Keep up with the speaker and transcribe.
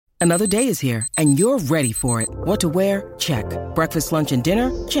Another day is here, and you're ready for it. What to wear? Check. Breakfast, lunch, and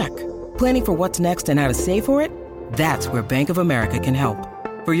dinner? Check. Planning for what's next and how to save for it? That's where Bank of America can help.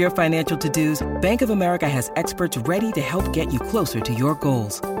 For your financial to-dos, Bank of America has experts ready to help get you closer to your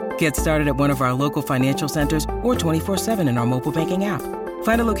goals. Get started at one of our local financial centers or 24/7 in our mobile banking app.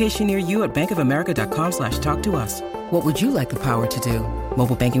 Find a location near you at bankofamerica.com/talktous. What would you like the power to do?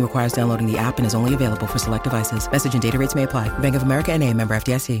 Mobile banking requires downloading the app and is only available for select devices. Message and data rates may apply. Bank of America NA, member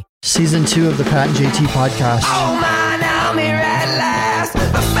FDIC. Season 2 of the Pat and JT podcast. Oh man, I'm here at last.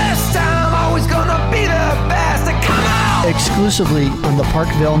 The best time, always gonna be the best. Come on! Exclusively on the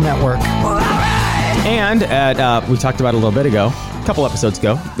Parkville Network. Well, all right. And we talked about a little bit ago, a couple episodes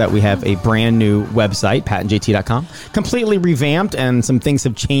ago, that we have a brand new website, patandjt.com, completely revamped, and some things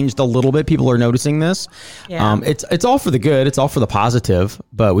have changed a little bit. People are noticing this. Yeah. It's all for the good. It's all for the positive,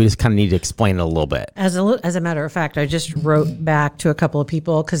 but we just kind of need to explain it a little bit. As a matter of fact, I just wrote back to a couple of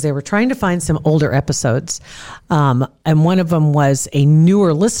people because they were trying to find some older episodes. And one of them was a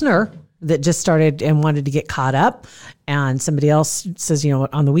newer listener that just started and wanted to get caught up. And somebody else says,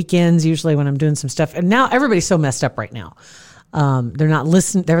 on the weekends, usually when I'm doing some stuff. And now everybody's so messed up right now. They're not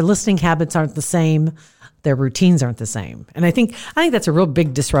listening. Their listening habits aren't the same. Their routines aren't the same. And I think that's a real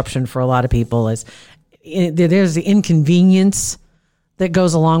big disruption for a lot of people is there's the inconvenience that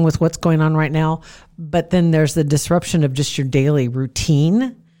goes along with what's going on right now. But then there's the disruption of just your daily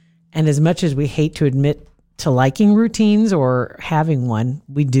routine. And as much as we hate to admit to liking routines or having one,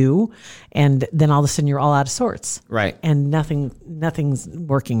 we do. And then all of a sudden you're all out of sorts. Right. And nothing's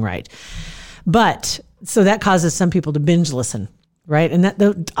working right. But so that causes some people to binge listen, right? And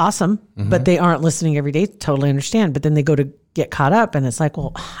that's awesome, but they aren't listening every day. Totally understand. But then they go to get caught up and it's like,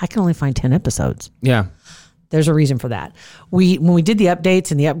 well, I can only find 10 episodes. Yeah. There's a reason for that. When we did the updates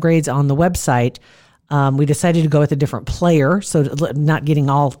and the upgrades on the website, we decided to go with a different player. So not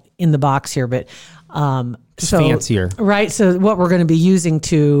getting all in the box here, but Just fancier. Right. So what we're going to be using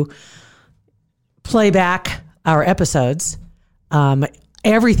to play back our episodes,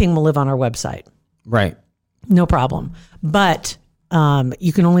 everything will live on our website. Right. No problem. But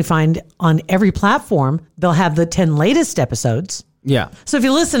you can only find on every platform, they'll have the 10 latest episodes. Yeah. So if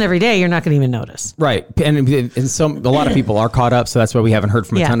you listen every day, you're not going to even notice. Right. And a lot of people are caught up. So that's why we haven't heard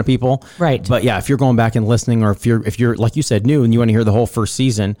from a ton of people. Right. But yeah, if you're going back and listening, or if you're, like you said, new and you want to hear the whole first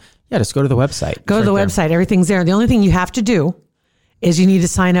season, just go to the website. Go to the website. Everything's there. The only thing you have to do is you need to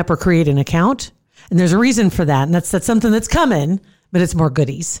sign up or create an account. And there's a reason for that. And that's something that's coming, but it's more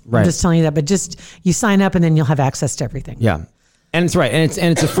goodies. Right. I'm just telling you that. But just you sign up and then you'll have access to everything. Yeah. And it's right. And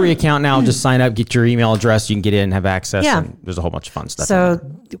it's a free account now. Just sign up, get your email address. You can get in and have access. Yeah. And there's a whole bunch of fun stuff. So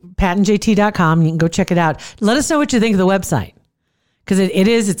patandjt.com, you can go check it out. Let us know what you think of the website. Because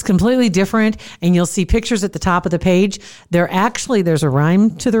it's completely different. And you'll see pictures at the top of the page. There's a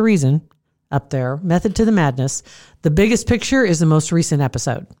rhyme to the reason up there, method to the madness. The biggest picture is the most recent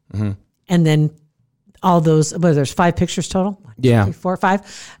episode. Mm-hmm. And then all those, there's 5 pictures total. 1, 2, 3, 4,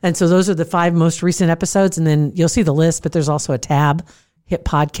 5. And so those are the 5 most recent episodes. And then you'll see the list, but there's also a tab, hit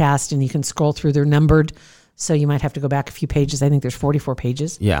podcast, and you can scroll through. They're numbered. So you might have to go back a few pages. I think there's 44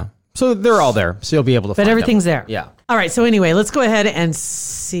 pages. Yeah. So they're all there. So you'll be able to find them. But everything's there. Yeah. All right. So anyway, let's go ahead and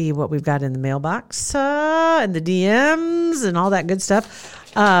see what we've got in the mailbox and the DMs and all that good stuff.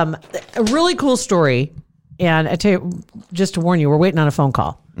 A really cool story. And I tell you, just to warn you, we're waiting on a phone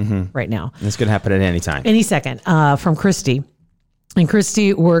call right now. And it's going to happen at any time. Any second, from Christy. And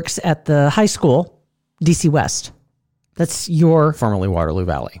Christy works at the high school, DC West. That's your... Formerly Waterloo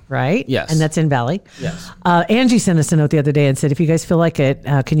Valley. Right? Yes. And that's in Valley. Yes. Angie sent us a note the other day and said, if you guys feel like it,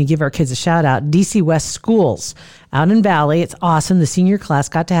 can you give our kids a shout out? DC West Schools out in Valley. It's awesome. The senior class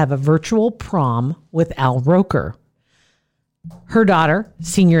got to have a virtual prom with Al Roker. Her daughter,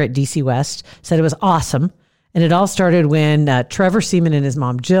 senior at DC West, said it was awesome. And it all started when Trevor Seaman and his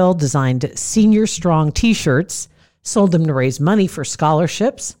mom, Jill, designed Senior Strong t-shirts, sold them to raise money for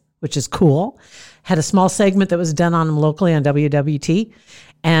scholarships, which is cool. Had a small segment that was done on them locally on WWT.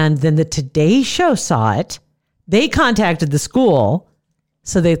 And then the Today Show saw it. They contacted the school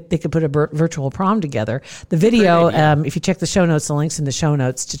so they could put a virtual prom together. The video, if you check the show notes, the link's in the show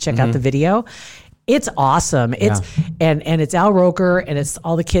notes to check out the video. It's awesome. It's and it's Al Roker and it's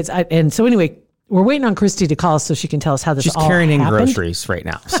all the kids. And so anyway, we're waiting on Christy to call us so she can tell us how this all happened. She's carrying in groceries right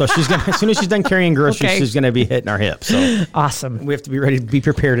now. So she's gonna, as soon as she's done carrying groceries, she's going to be hitting our hips. So awesome. We have to be ready to be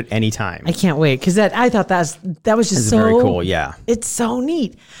prepared at any time. I can't wait because I thought that was just so very cool. Yeah, it's so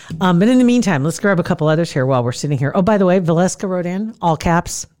neat. But in the meantime, let's grab a couple others here while we're sitting here. Oh, by the way, Valeska wrote in all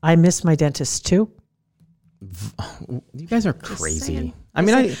caps. I miss my dentist too. You guys are crazy. I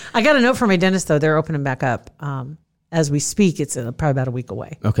mean, I got a note from my dentist though. They're opening back up. as we speak, it's probably about a week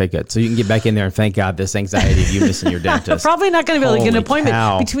away. Okay, good. So you can get back in there and thank God this anxiety of you missing your dentist. Probably not going to be able to get an Holy appointment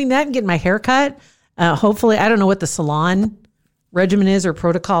cow. between that and getting my hair cut. Hopefully, I don't know what the salon regimen is or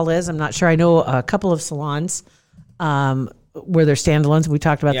protocol is. I'm not sure. I know a couple of salons where they're standalones. We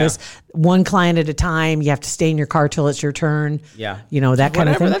talked about this. One client at a time. You have to stay in your car till it's your turn. Yeah. You know, that kind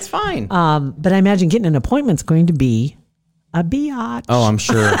of Whatever, thing. that's fine. But I imagine getting an appointment's going to be a biatch. Oh, I'm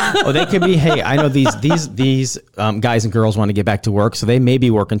sure. Oh, they could be. Hey, I know these guys and girls want to get back to work, so they may be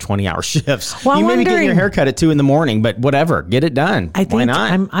working 20-hour shifts. Well, you I'm may be getting your wondering- hair cut at 2 a.m, but whatever, get it done. I think Why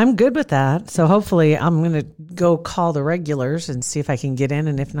not? I'm good with that. So hopefully I'm going to go call the regulars and see if I can get in.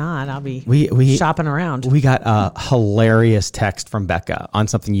 And if not, I'll be We shopping around. We got a hilarious text from Becca on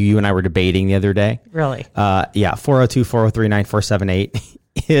something you and I were debating the other day. Really?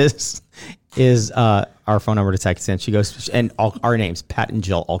 402-403-9478 is our phone number to text in. She goes, and all our names, Pat and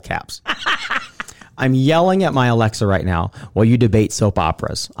Jill, all caps. I'm yelling at my Alexa right now while you debate soap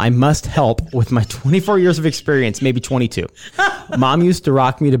operas. I must help with my 24 years of experience, maybe 22. Mom used to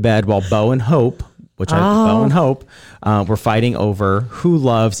rock me to bed while Bo and Hope, Bo and Hope were fighting over who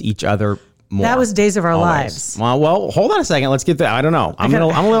loves each other more. That was Days of Our Always. Lives. Well, hold on a second. Let's get that. I don't know. I'm gonna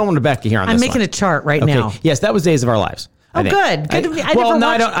let one to Becca here on I'm this making one. a chart right Okay. now. Yes, that was Days of Our Lives. I think. Good. Good to me. I well, never no,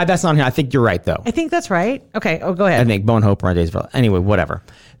 I watched- don't. That's not here. I think you're right, though. I think that's right. Okay. Oh, go ahead. I think Bo and Hope are on Days of Our Lives. Anyway, whatever.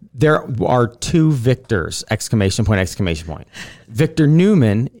 There are two Victors! ! Victor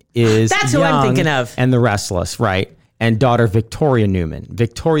Newman is That's who I'm young thinking of. and the Restless, right? And daughter Victoria Newman.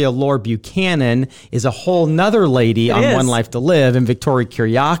 Victoria Lord Buchanan is a whole nother lady on is. One Life to Live, and Victoria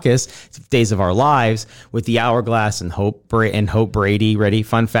Kiriakis, Days of Our Lives, with the Hourglass and Hope Brady. Ready?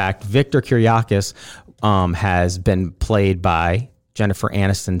 Fun fact: Victor Kiriakis has been played by Jennifer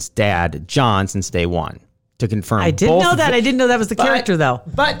Aniston's dad, John, since day one. To confirm, I didn't know that. I didn't know that was the character, though.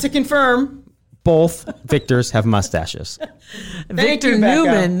 But to confirm, both Victors have mustaches. Victor you, Becca.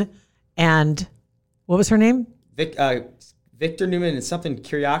 Newman and what was her name? Victor Newman and something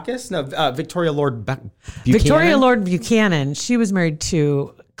Kiriakis? No, Victoria Lord Buchanan. Victoria Lord Buchanan. She was married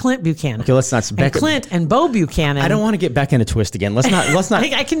to Clint Buchanan. Okay, let's not. And Becca, Clint and Bo Buchanan. I don't want to get Becca in a twist again. Let's not.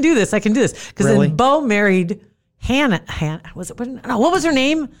 I can do this. Because Really? then Bo married Hannah. Was it? No, what was her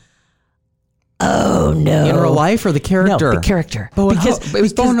name? Oh no! in real life or the character? No, the character. Bo and Hope. It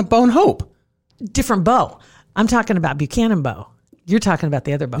was Bo and Hope. Different Bo. I'm talking about Buchanan Bo. You're talking about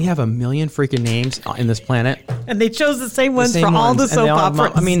the other Bo. We have a million freaking names in this planet. And they chose the same ones Same for all the ones, and they soap all have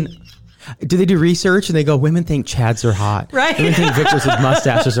operas. I mean, do they do research and they go, women think Chads are hot. Right. Women think Victors with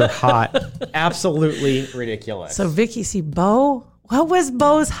mustaches are hot. Absolutely ridiculous. So Vicky, see Bo. What was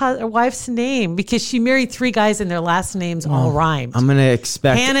Bo's wife's name? Because she married 3 guys and their last names all rhymed. I'm going to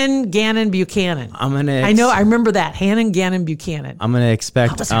expect. Hannon, Gannon, Buchanan. I know. I remember that. Hannon, Gannon, Buchanan. I'm going to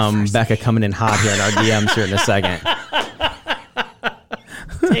expect was her first Becca coming in hot here in our DMs here in a second.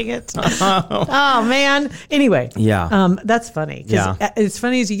 Dang it. Oh, man. Anyway. Yeah. That's funny. 'Cause Yeah. It's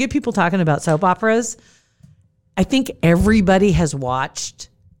funny as you get people talking about soap operas. I think everybody has watched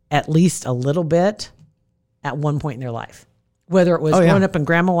at least a little bit at one point in their life. Whether it was yeah. growing up and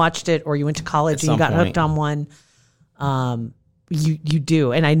grandma watched it or you went to college At and you some got point. hooked on one. You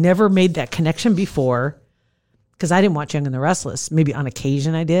do. And I never made that connection before because I didn't watch Young and the Restless. Maybe on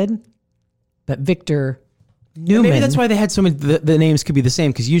occasion I did. But Victor Newman. Maybe that's why they had so many. The names could be the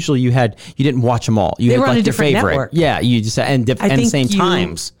same because usually you didn't watch them all. You They had were on like a your different favorite. network. Yeah, you just and same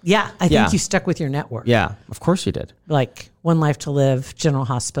times. Yeah, I think Yeah. you stuck with your network. Yeah, of course you did. Like One Life to Live, General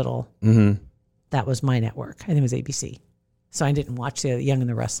Hospital. Mm-hmm. That was my network. I think it was ABC. So I didn't watch the Young and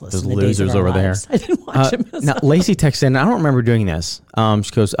the Restless. Those and the Days of losers Our over there. Lives. I didn't watch them. Now, Lacey texted in, I don't remember doing this.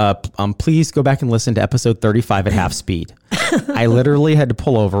 She goes, please go back and listen to episode 35 at half speed. I literally had to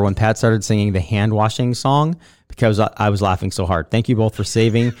pull over when Pat started singing the hand washing song because I was laughing so hard. Thank you both for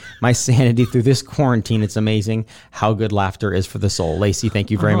saving my sanity through this quarantine. It's amazing how good laughter is for the soul. Lacey,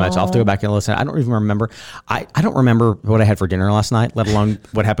 thank you very much. I'll have to go back and listen. I don't even remember. I don't remember what I had for dinner last night, let alone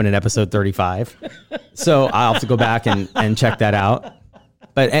what happened in episode 35. So I'll have to go back and check that out.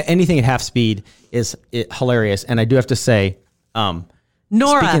 But anything at half speed is hilarious. And I do have to say, Nora.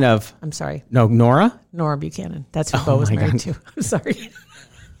 speaking of, I'm sorry. no, Nora? Nora Buchanan. That's who Bo was my married God. to. I'm sorry.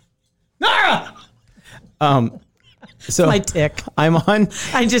 Nora! So My tick. I'm on,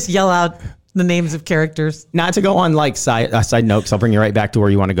 I just yell out the names of characters. not to go on like side note, because I'll bring you right back to where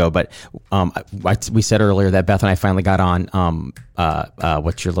you want to go. But we said earlier that Beth and I finally got on,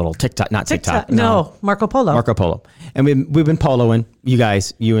 what's your little TikTok? Not TikTok. No, Marco Polo. Marco Polo. And we've been poloing, you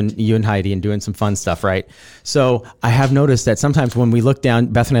guys, you and Heidi, and doing some fun stuff, right? So I have noticed that sometimes when we look down,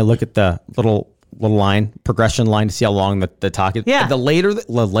 Beth and I look at the little little line, progression line to see how long the talk is. Yeah. The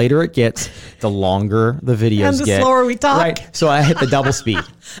later it gets, the longer the videos And the get. slower we talk. Right. So I hit the double speed.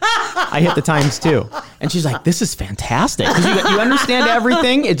 I hit the times 2. And she's like, this is fantastic. 'Cause you understand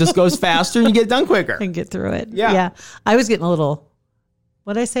everything. It just goes faster and you get done quicker. And get through it. Yeah. I was getting a little,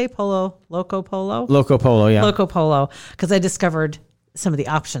 what did I say? Loco Polo? Loco Polo, yeah. Loco Polo. Because I discovered some of the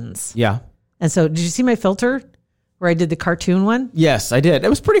options. Yeah. And so did you see my filter where I did the cartoon one? Yes, I did. It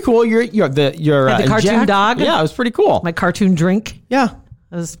was pretty cool. You're the cartoon Jack. dog? Yeah, it was pretty cool. My cartoon drink. Yeah.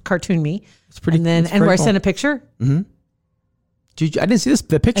 It was cartoon me. It's pretty. And then, it's and where I pretty sent a cool. picture. I didn't see this.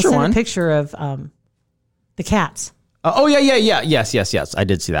 The I picture sent one. a picture of the cats. Oh yeah. Yes. I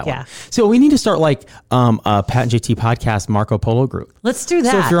did see that Yeah. one. So we need to start like a Pat and JT podcast Marco Polo group. Let's do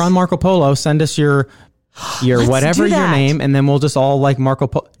that. So if you're on Marco Polo, send us your Let's whatever do your that. name, and then we'll just all like Marco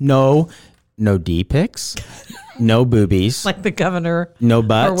Polo. No D pics, no boobies, like the governor. no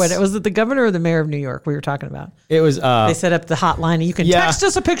butts. Or what? Was it the governor or the mayor of New York we were talking about? It was. They set up the hotline and you can Yeah. text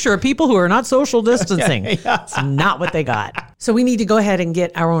us a picture of people who are not social distancing. It's not what they got. So we need to go ahead and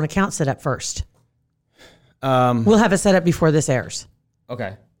get our own account set up first. We'll have it set up before this airs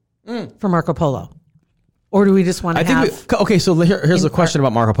Okay. for Marco Polo. Or do we just want to I think okay. So here's the question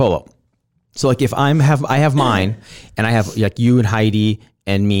about Marco Polo. So like if I have mine, and I have like you and Heidi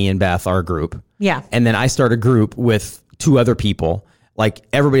and me and Beth, our group. Yeah. And then I start a group with 2 other people. Like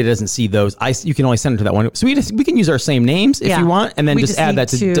everybody doesn't see those. You can only send it to that one. So we can use our same names if Yeah. you want, and then We just just add need that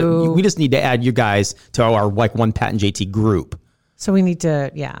to. to- We just need to add you guys to our like one Pat and JT group. So we need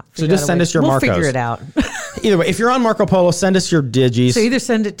to, So just send us your We'll Marcos. figure it out. Either way, if you're on Marco Polo, send us your digis So either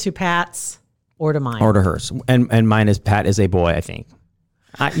send it to Pat's or to mine. or to hers. And mine is Pat is a boy, I think.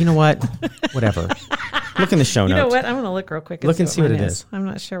 You know what? Whatever. Look in the show notes. You know what? I'm going to look real quick. Look and see what mine it is. I'm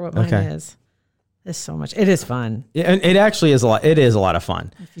not sure what mine Okay. is. It's so much. It is fun. Yeah, and it actually is a lot. It is a lot of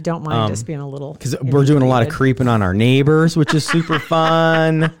fun If you don't mind just being a little. because we're doing a lot of inebriated. creeping on our neighbors, which is super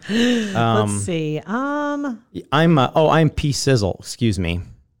fun. Let's see. I'm P Sizzle. Excuse me.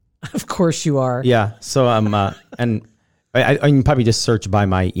 Of course you are. Yeah. So and I can probably just search by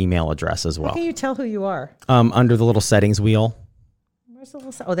my email address as How well. can you tell who you are? Under the little settings wheel. Where's the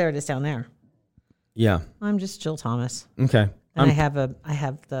little? Oh, there it is down there. Yeah. I'm just Jill Thomas, Okay. and I have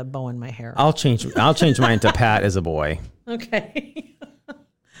the bow in my hair. I'll change mine to Pat as a boy. Okay.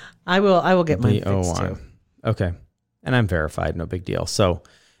 I will get mine fixed B-O-Y. too. Okay. And I'm verified. No big deal. So,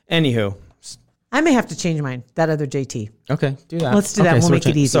 anywho. I may have to change mine. That other JT. Okay, do that. Let's do that. We'll we're make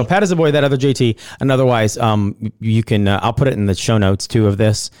it easy. So Pat is a boy, that other JT. And otherwise, you can, I'll put it in the show notes too of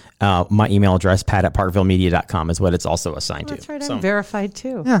this. My email address, pat@parkvillemedia.com is what it's also assigned That's to. right. So, I'm verified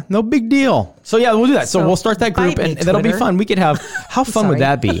too. yeah, no big deal. So yeah, we'll do that. So So we'll start that group bite me, and that'll be Twitter. fun. We could have, how fun would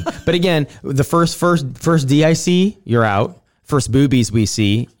Sorry. that be? But again, the first DIC, you're out. First boobies we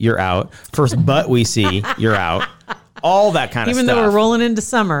see, you're out. First butt we see, you're out. All that kind of Even stuff. though we're rolling into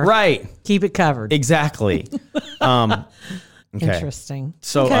summer, Right. keep it covered. Exactly. Okay. Interesting.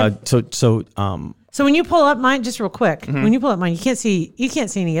 So, Okay. so when you pull up mine, just real quick, Mm-hmm. when you pull up mine, you can't see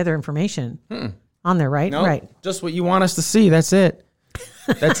any other information on there, right? no, Right. just what you want us to see. That's it.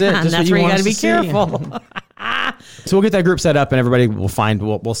 That's it. And Just that's what where you want got to us be see. careful. So we'll get that group set up, and everybody will find.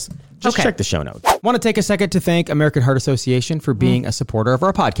 We'll just Okay. check the show notes. Want to take a second to thank American Heart Association for being a supporter of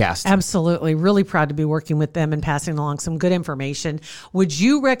our podcast. Absolutely. Really proud to be working with them and passing along some good information. Would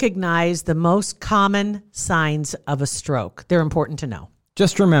you recognize the most common signs of a stroke? They're important to know.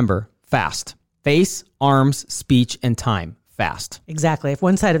 Just remember, FAST: face, arms, speech, and time. FAST. Exactly. If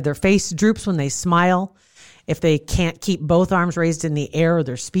one side of their face droops when they smile, if they can't keep both arms raised in the air, or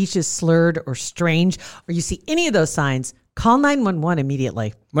their speech is slurred or strange, or you see any of those signs, call 911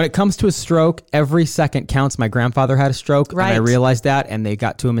 immediately. When it comes to a stroke, every second counts. My grandfather had a stroke, and I Right. realized that, and they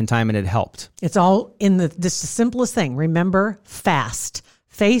got to him in time, and it helped. It's all in this the simplest thing. Remember, FAST: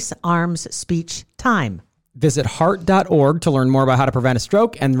 face, arms, speech, time. Visit heart.org to learn more about how to prevent a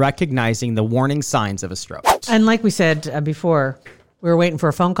stroke and recognizing the warning signs of a stroke. And like we said before, we were waiting for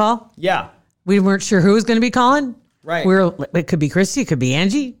a phone call. Yeah. We weren't sure who was going to be calling. Right. It could be Christy, it could be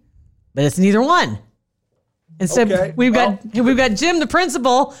Angie, but it's neither one. Instead, Okay, we've got Jim, the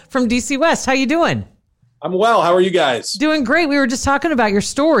principal from DC West. How you doing? I'm well. How are you guys? Doing great. We were just talking about your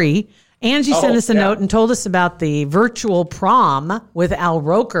story. Angie sent us a yeah. note and told us about the virtual prom with Al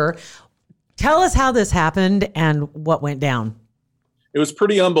Roker. Tell us how this happened and what went down. It was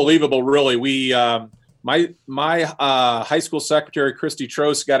pretty unbelievable, really. We, my high school secretary, Christy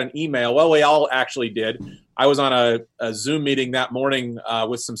Trost, got an email. Well, we all actually did. I was on a Zoom meeting that morning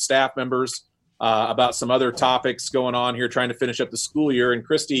with some staff members about some other topics going on here, trying to finish up the school year. And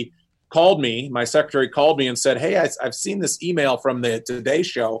Christy called me. My secretary called me and said, "Hey, I've seen this email from the Today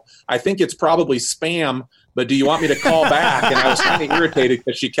Show. I think it's probably spam, but do you want me to call back?" And I was kind of irritated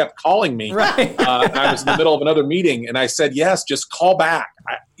because she kept calling me. Right. And I was in the middle of another meeting, and I said, "Yes, just call back.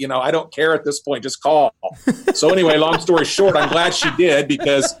 I don't care at this point. Just call." So anyway, long story short, I'm glad she did,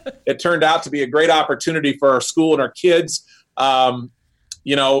 because it turned out to be a great opportunity for our school and our kids.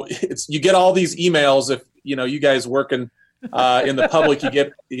 You get all these emails if you guys work in the public, you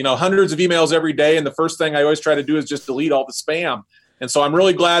get hundreds of emails every day, and the first thing I always try to do is just delete all the spam. And so I'm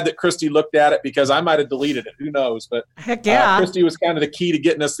really glad that Christy looked at it, because I might have deleted it. Who knows? But Heck yeah. Christy was kind of the key to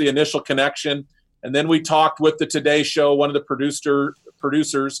getting us the initial connection. And then we talked with the Today Show, one of the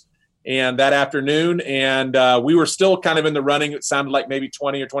producers, and that afternoon, and we were still kind of in the running. It sounded like maybe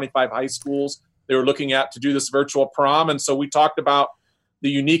 20 or 25 high schools they were looking at to do this virtual prom. And so we talked about the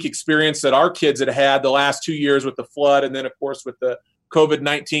unique experience that our kids had the last 2 years with the flood, and then of course with the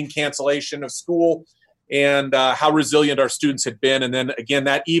COVID-19 cancellation of school, and how resilient our students had been. And then again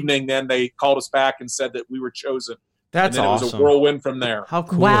that evening, then they called us back and said that we were chosen. That's and then awesome. It was a whirlwind from there. How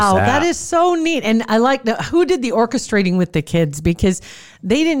cool Wow, is that? that is so neat. And I like who did the orchestrating with the kids, because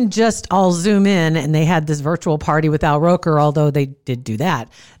they didn't just all Zoom in and they had this virtual party with Al Roker, although they did do that.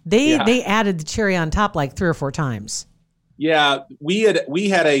 They added the cherry on top like 3 or 4 times. Yeah, we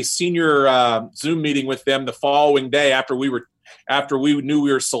had a senior Zoom meeting with them the following day after we knew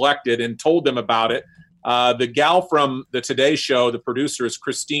we were selected, and told them about it. The gal from the Today Show, the producer, is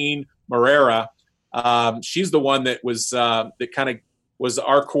Christine Morera. She's the one that was was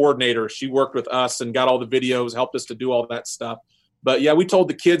our coordinator. She worked with us and got all the videos, helped us to do all that stuff. But yeah, we told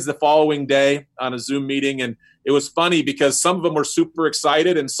the kids the following day on a Zoom meeting, and it was funny because some of them were super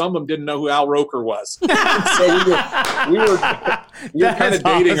excited and some of them didn't know who Al Roker was. So we were kind of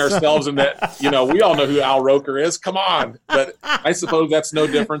dating ourselves in that, we all know who Al Roker is. Come on. But I suppose that's no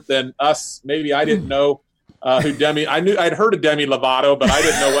different than us. Maybe I didn't know who I'd heard of Demi Lovato, but I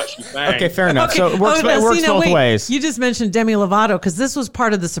didn't know what she sang. Okay, fair enough. Okay. So it works both ways. You just mentioned Demi Lovato because this was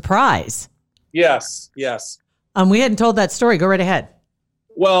part of the surprise. Yes. We hadn't told that story. Go right ahead.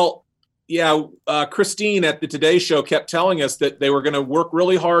 Well, yeah, Christine at the Today Show kept telling us that they were going to work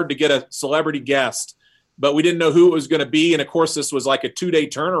really hard to get a celebrity guest, but we didn't know who it was going to be. And of course, this was like a 2-day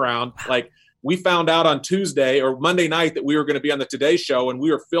turnaround. Like, we found out on Tuesday or Monday night that we were going to be on the Today Show, and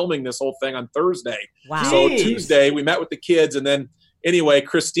we were filming this whole thing on Thursday. Wow. So Tuesday we met with the kids, and then anyway,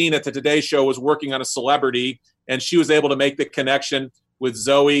 Christine at the Today Show was working on a celebrity, and she was able to make the connection with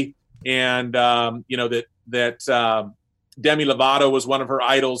Zoe, and that Demi Lovato was one of her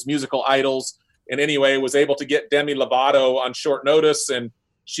idols, musical idols, and anyway was able to get Demi Lovato on short notice, and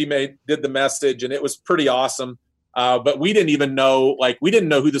she did the message, and it was pretty awesome. But we didn't even know,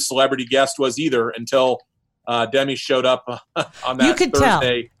 who the celebrity guest was either until Demi showed up on that. You could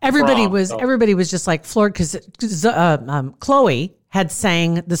Thursday tell everybody prom, everybody was just like floored because Chloe had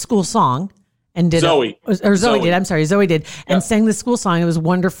sang the school song. And did Zoe did. I'm sorry, Zoe did, and sang the school song. It was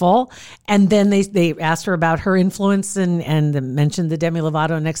wonderful. And then they asked her about her influence and mentioned the Demi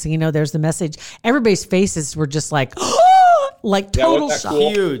Lovato. Next thing you know, there's the message. Everybody's faces were just like, like total shock.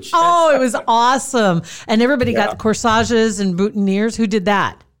 Cool? Huge. Oh, it was awesome. And everybody got corsages and boutonnieres. Who did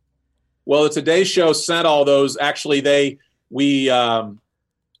that? Well, the Today Show sent all those. Actually,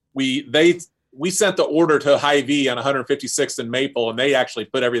 we sent the order to Hy-Vee on 156th and Maple, and they actually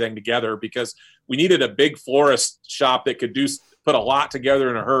put everything together because we needed a big florist shop that could put a lot together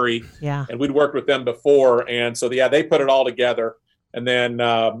in a hurry. Yeah. And we'd worked with them before. And so, they put it all together. And then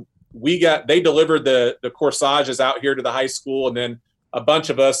they delivered the corsages out here to the high school. And then a bunch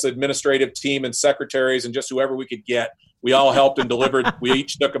of us, administrative team and secretaries and just whoever we could get, we all helped and delivered. We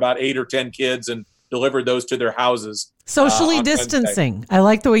each took about 8 or 10 kids and delivered those to their houses. Socially distancing. Wednesday. I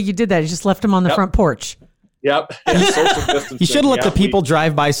like the way you did that. You just left them on the front porch. Yep. Social distancing. You should have let the people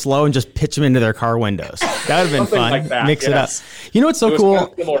drive by slow and just pitch them into their car windows. That would have been fun. Like that. Mix it up. You know what's so cool? Kind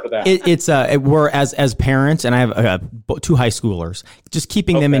of similar to that. We're as parents, and I have 2 high schoolers. Just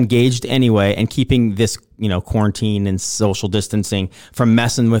keeping them engaged anyway, and keeping this quarantine and social distancing from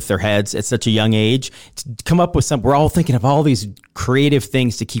messing with their heads at such a young age. To come up with we're all thinking of all these creative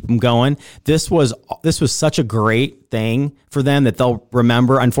things to keep them going. This was such a great thing for them that they'll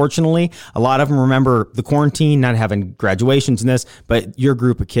remember. Unfortunately, a lot of them remember the quarantine, not having graduations and this, but your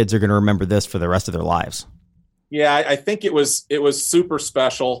group of kids are going to remember this for the rest of their lives. Yeah, I think it was super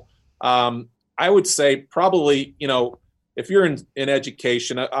special. I would say probably, if you're in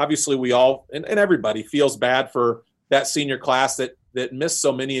education, obviously we all and everybody feels bad for that senior class that missed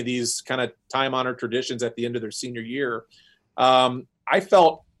so many of these kind of time-honored traditions at the end of their senior year. I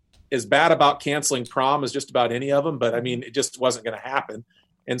felt as bad about canceling prom as just about any of them, but I mean, it just wasn't going to happen.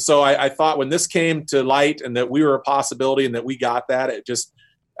 And so I thought when this came to light and that we were a possibility and that we got that, it just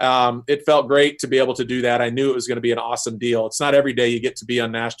it felt great to be able to do that. I knew it was going to be an awesome deal. It's not every day you get to be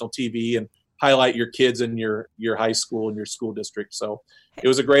on national TV and highlight your kids in your high school and your school district. So it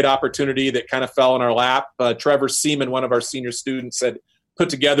was a great opportunity that kind of fell in our lap. Trevor Seaman, one of our senior students, had put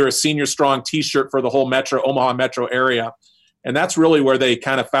together a Senior Strong t-shirt for the whole Omaha metro area. And that's really where they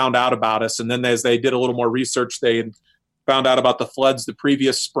kind of found out about us. And then as they did a little more research, they found out about the floods the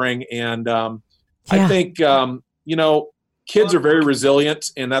previous spring. And I think, kids are very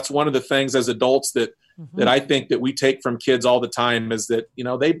resilient. And that's one of the things as adults that I think that we take from kids all the time is that,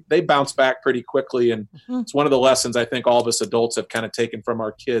 they bounce back pretty quickly. And it's one of the lessons I think all of us adults have kind of taken from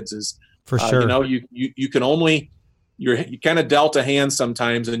our kids is, for sure, you can only, you kind of dealt a hand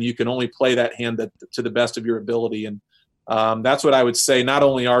sometimes, and you can only play that hand to the best of your ability. And that's what I would say, not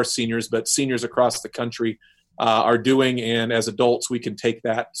only our seniors, but seniors across the country are doing. And as adults, we can take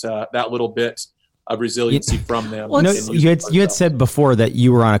that little bit of resiliency from them. Well, you had said before that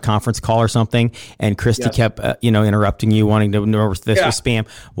you were on a conference call or something, and Christy kept interrupting you, wanting to know if this was spam.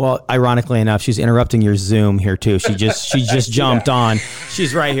 Well, ironically enough, she's interrupting your Zoom here too. She just jumped on.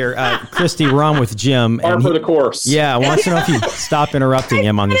 She's right here. Christy, we're on with Jim. Par for the course. Yeah, I want to know if you stop interrupting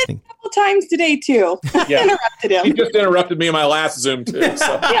him on this thing. Times today too. Interrupted him. He just interrupted me in my last Zoom too.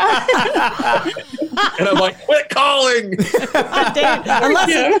 So. And I'm like, quit calling.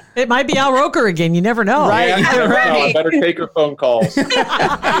 Unless it might be Al Roker again. You never know. Right. I better take her phone calls.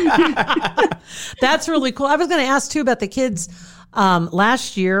 That's really cool. I was going to ask too about the kids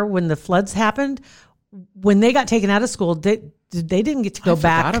last year when the floods happened, when they got taken out of school, they didn't get to go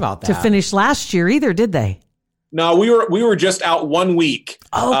back to finish last year either, did they? No, we were just out 1 week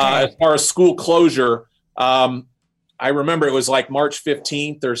as far as school closure. I remember it was like March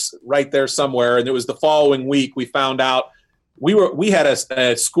 15th or right there somewhere, and it was the following week we found out we had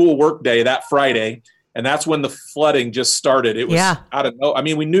a school work day that Friday, and that's when the flooding just started. It was out of nowhere. I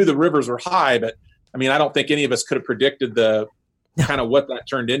mean, we knew the rivers were high, but I mean, I don't think any of us could have predicted the kind of what that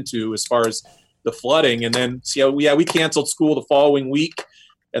turned into as far as the flooding. And then we canceled school the following week.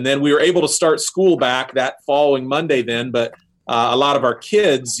 And then we were able to start school back that following Monday then, but a lot of our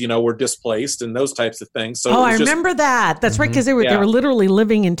kids, were displaced and those types of things. So I remember that. That's right, because they were literally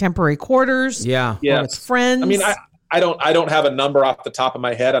living in temporary quarters. With friends. I mean, I don't have a number off the top of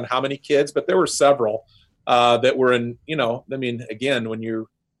my head on how many kids, but there were several that were in. I mean, again, when you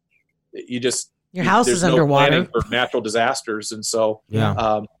just your house is no underwater for natural disasters, and so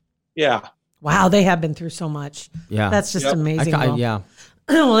Wow, they have been through so much. Yeah, that's just amazing.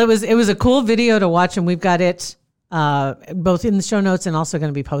 Well, it was a cool video to watch, and we've got it both in the show notes and also going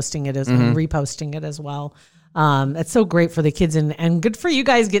to be posting it and reposting it as well. It's so great for the kids and good for you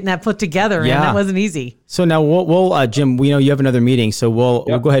guys getting that put together. Yeah, and that wasn't easy. So now we'll Jim, we know you have another meeting, so we'll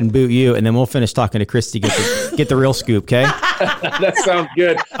go ahead and boot you, and then we'll finish talking to Christy, get the real scoop. Okay, that sounds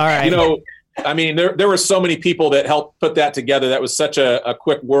good. All right. I mean, there were so many people that helped put that together. That was such a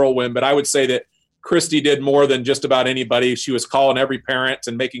quick whirlwind, but I would say that Christy did more than just about anybody. She was calling every parent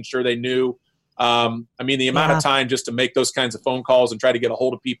and making sure they knew. I mean, the amount of time just to make those kinds of phone calls and try to get a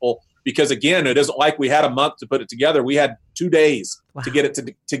hold of people, because again, it isn't like we had a month to put it together. We had 2 days to get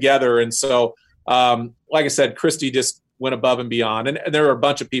it together. And so, like I said, Christy just went above and beyond. And there were a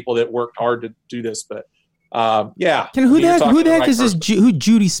bunch of people that worked hard to do this, but who the heck is this? Who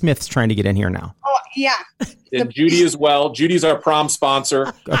Judy Smith's trying to get in here now? Oh yeah, and Judy as well. Judy's our prom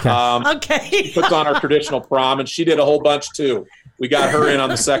sponsor. Okay. She puts on our traditional prom, and she did a whole bunch too. We got her in on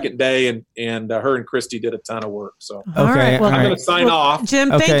the second day, and her and Christy did a ton of work. So all right, well, I'm going to sign off. Jim,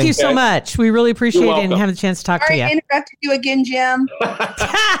 thank you so much. We really appreciate it and having a chance to talk to you. I interrupted you again, Jim.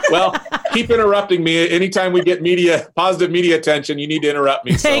 Well, keep interrupting me. Anytime we get positive media attention, you need to interrupt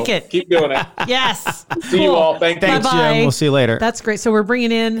me. Take it. Keep doing it. Yes. See you all. Thanks, Jim. We'll see you later. That's great. So we're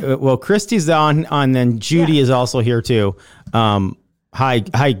bringing in. Well, Christy's on, then Judy is also here too. Hi.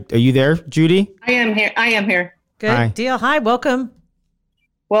 Are you there, Judy? I am here. Good deal. Hi, welcome.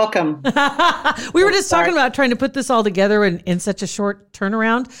 Welcome. We were just talking about trying to put this all together in such a short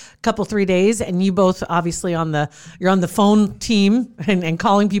turnaround, 3 days, and you both obviously you're on the phone team and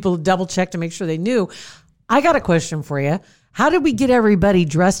calling people to double check to make sure they knew. I got a question for you. How did we get everybody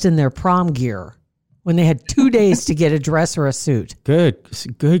dressed in their prom gear when they had 2 days to get a dress or a suit?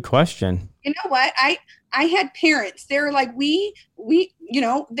 Good question. You know what? I had parents. They were like, we,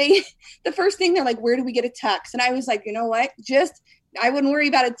 the first thing they're like, where do we get a tux? And I was like, you know what? I wouldn't worry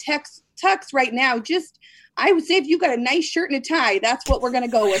about a tux tux right now, I would say if you got a nice shirt and a tie, that's what we're going to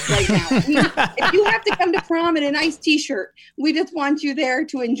go with right now. I mean, if you have to come to prom in a nice t-shirt, we just want you there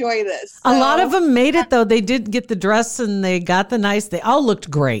to enjoy this. A lot of them made it, though. They did get the dress and they got the nice, they all looked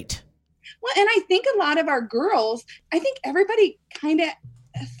great. Well, and I think a lot of our girls, I think everybody kind of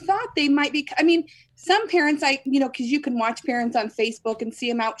thought they might be, I mean, some parents, because you can watch parents on Facebook and see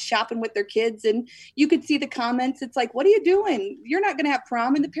them out shopping with their kids, and you could see the comments. It's like, what are you doing? You're not going to have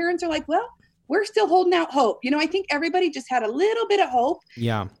prom. And the parents are like, well, we're still holding out hope. I think everybody just had a little bit of hope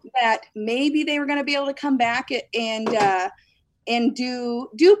that maybe they were going to be able to come back and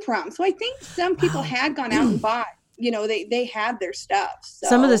do prom. So I think some people had gone out and bought, they had their stuff. So.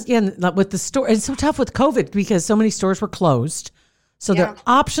 Some of this, with the store, it's so tough with COVID because so many stores were closed. So their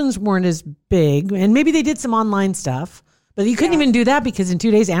options weren't as big, and maybe they did some online stuff, but you couldn't even do that because in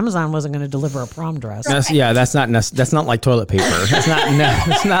 2 days Amazon wasn't going to deliver a prom dress. That's not like toilet paper.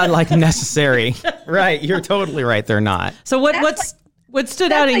 It's not like necessary. Right, you're totally right. They're not. So what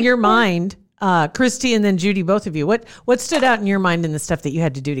stood out in your mind, Christy, and then Judy, both of you? What stood out in your mind in the stuff that you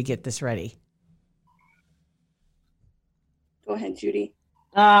had to do to get this ready? Go ahead, Judy.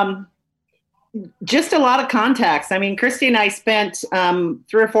 Just a lot of contacts. I mean, Christy and I spent 3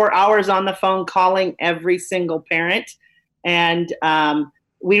 or 4 hours on the phone calling every single parent. And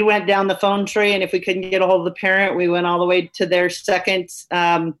we went down the phone tree, and if we couldn't get a hold of the parent, we went all the way to their second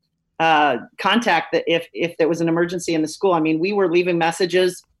contact that if there was an emergency in the school. I mean, we were leaving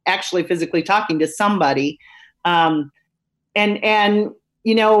messages, actually physically talking to somebody.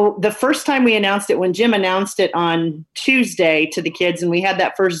 The first time we announced it, when Jim announced it on Tuesday to the kids, and we had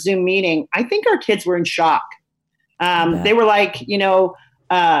that first Zoom meeting, I think our kids were in shock. They were like,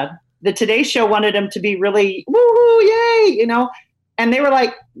 the Today Show wanted them to be really, woo-hoo, yay, and they were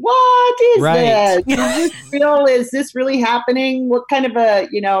like, what is this? Is this real? Is this really happening? What kind of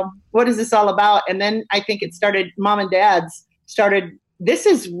what is this all about? And then I think it started, mom and dads started, this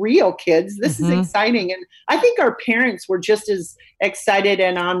is real, kids. This is exciting. And I think our parents were just as excited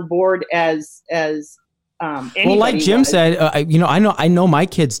and on board as anybody. Well, like Jim said, I know my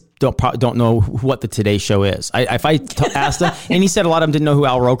kids don't know what the Today Show is. If I asked them, and he said a lot of them didn't know who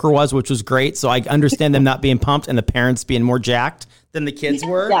Al Roker was, which was great. So I understand them not being pumped and the parents being more jacked than the kids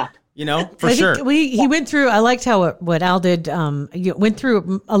were. Yeah. For sure. He went through, I liked how what Al did, went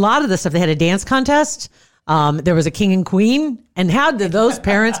through a lot of the stuff. They had a dance contest. There was a king and queen. And how did those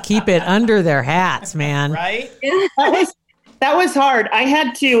parents keep it under their hats, man? Right? That was hard. I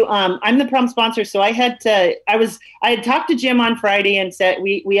had to, I'm the prom sponsor, so I had talked to Jim on Friday and said,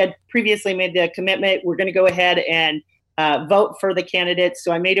 we had previously made the commitment. We're going to go ahead and vote for the candidates.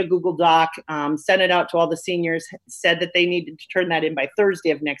 So I made a Google Doc, sent it out to all the seniors, said that they needed to turn that in by Thursday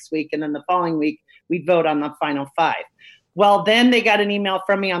of next week. And then the following week, we'd vote on the final 5. Well, then they got an email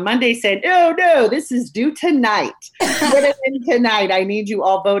from me on Monday saying, no, this is due tonight. Get it in tonight. I need you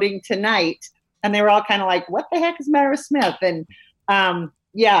all voting tonight. And they were all kind of like, what the heck is the matter with Smith? And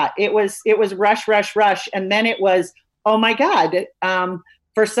it was rush. And then it was, oh my God.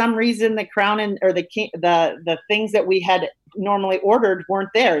 For some reason, the crown or the things that we had normally ordered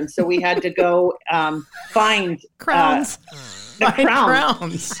weren't there. And so we had to go find crowns.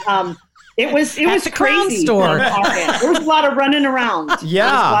 Crowns. It was the crazy. Crown store. There was a lot of running around. Not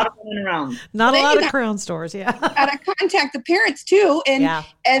a lot of Crown stores. Yeah. Gotta contact the parents too, and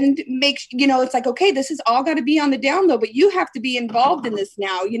make it's like, okay, this is all got to be on the down low, but you have to be involved in this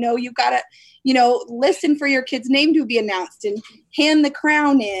now. You gotta listen for your kid's name to be announced and hand the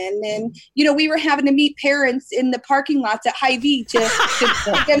crown in. And we were having to meet parents in the parking lots at Hy-Vee to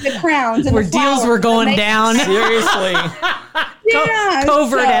get the crowns and where the deals were going down. Seriously.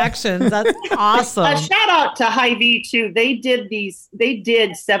 Covert actions. That's awesome. A shout out to Hy-Vee too. They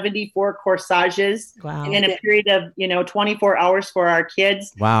did 74 corsages in a period of 24 hours for our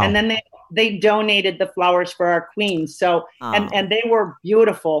kids. Wow. And then they donated the flowers for our queen. So and they were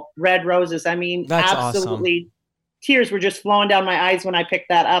beautiful red roses. I mean, that's absolutely awesome. Tears were just flowing down my eyes when I picked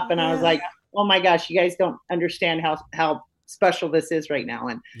that up, and I was like, oh my gosh, you guys don't understand how special this is right now.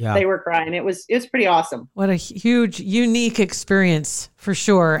 And they were crying. It was pretty awesome. What a huge, unique experience for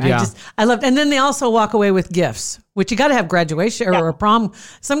sure. I loved, and then they also walk away with gifts, which you got to have graduation or a prom,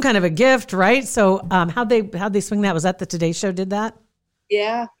 some kind of a gift, right? So how'd they swing that? Was that the Today Show did that?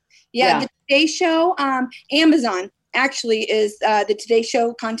 Yeah. The Today Show, Amazon actually is the Today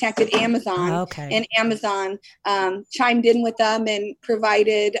Show contacted Amazon, and Amazon chimed in with them and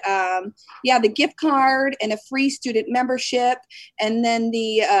provided the gift card and a free student membership, and then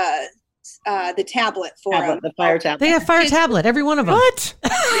the tablet for them. The Fire tablet. They have Fire tablet, every one of them. What?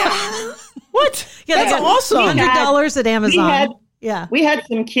 What? Yeah, that's awesome. $100 at Amazon. Yeah. We had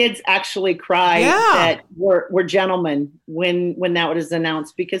some kids actually cry that were gentlemen when that was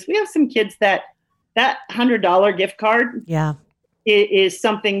announced, because we have some kids that $100 gift card is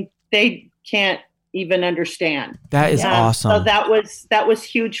something they can't even understand. That is awesome. So that was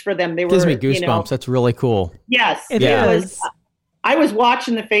huge for them. They gives me goosebumps. That's really cool. Yes, it is. I was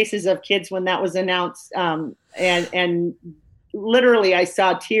watching the faces of kids when that was announced, and literally I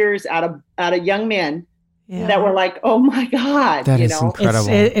saw tears out of young men that were like, "Oh my God!" That is incredible.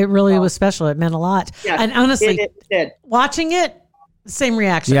 It really was special. It meant a lot. Yes, and honestly, it did. Watching it, same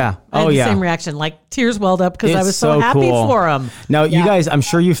reaction. Yeah. Same reaction. Like tears welled up because I was so happy cool for them. Now, you guys, I'm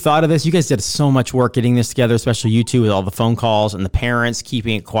sure you've thought of this. You guys did so much work getting this together, especially you two with all the phone calls and the parents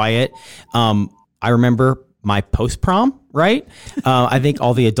keeping it quiet. I remember my post-prom, right? I think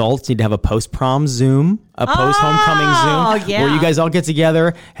all the adults need to have a post-prom Zoom, a post-homecoming Zoom, where you guys all get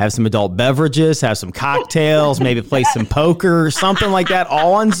together, have some adult beverages, have some cocktails, maybe play some poker, something like that,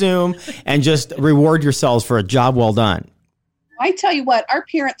 all on Zoom, and just reward yourselves for a job well done. I tell you what, our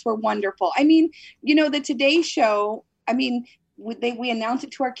parents were wonderful. I mean, the Today Show, I mean, we announced it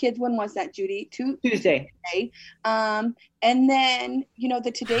to our kids. When was that, Judy? Tuesday. And then,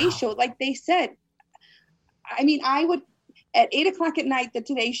 the Today Show, like they said, I mean, I would, at 8:00 at night, the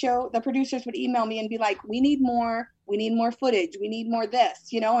Today Show, the producers would email me and be like, we need more footage. We need more this,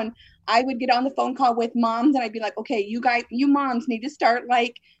 and I would get on the phone call with moms and I'd be like, okay, you moms need to start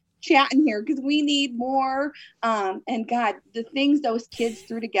like chatting here because we need more. And God, the things those kids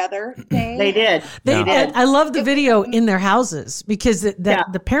threw together. They did. I love the video in their houses because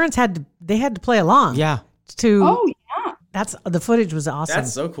the parents had to play along. Yeah. That's the footage was awesome.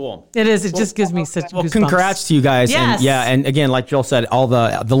 That's so cool. It is. It just gives me such goosebumps. Congrats to you guys. Yes. And again, like Jill said, all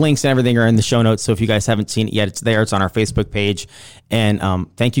the links and everything are in the show notes. So if you guys haven't seen it yet, it's there. It's on our Facebook page. And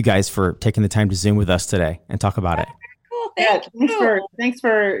thank you guys for taking the time to Zoom with us today and talk about it. Cool. Thanks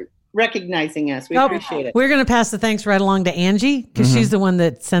for recognizing us. We appreciate it. We're going to pass the thanks right along to Angie because she's the one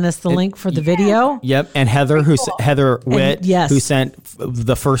that sent us the link for the video. Yep. And Heather, Heather Witt, who sent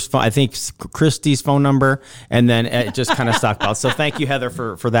the first phone, I think Christy's phone number, and then it just kind of stockpiled. So thank you, Heather,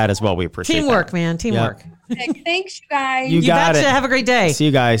 for that as well. We appreciate Teamwork, man. Teamwork. Yep. Thanks, you guys. You got betcha. it. Have a great day. See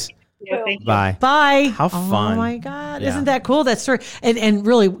you guys. Bye. Bye. How fun. Oh my God. Isn't that cool? That story. And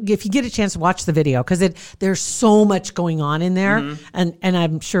really, if you get a chance to watch the video, because there's so much going on in there. And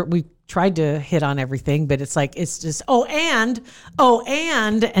I'm sure we tried to hit on everything, but it's like, it's just, and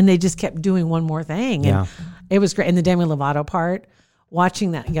they just kept doing one more thing. And it was great. And the Demi Lovato part,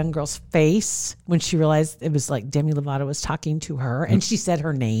 watching that young girl's face when she realized it was like Demi Lovato was talking to her and she said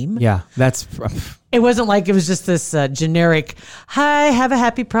her name. Yeah. It wasn't like it was just this generic, hi, have a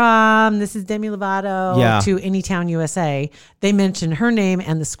happy prom. This is Demi Lovato to Anytown, USA. They mentioned her name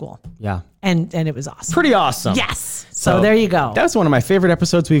and the school. Yeah. And it was awesome. Pretty awesome. Yes. So there you go. That's one of my favorite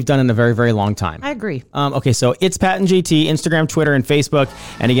episodes we've done in a very, very long time. I agree. Okay, so it's Pat and JT, Instagram, Twitter, and Facebook.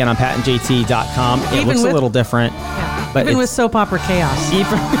 And again, on patandjt.com. It looks a little different. Yeah. But even with soap opera chaos.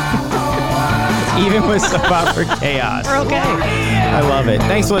 Even with soap opera chaos. We're okay. I love it.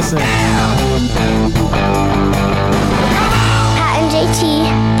 Thanks for listening. Pat and JT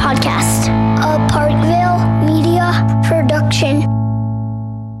Podcast.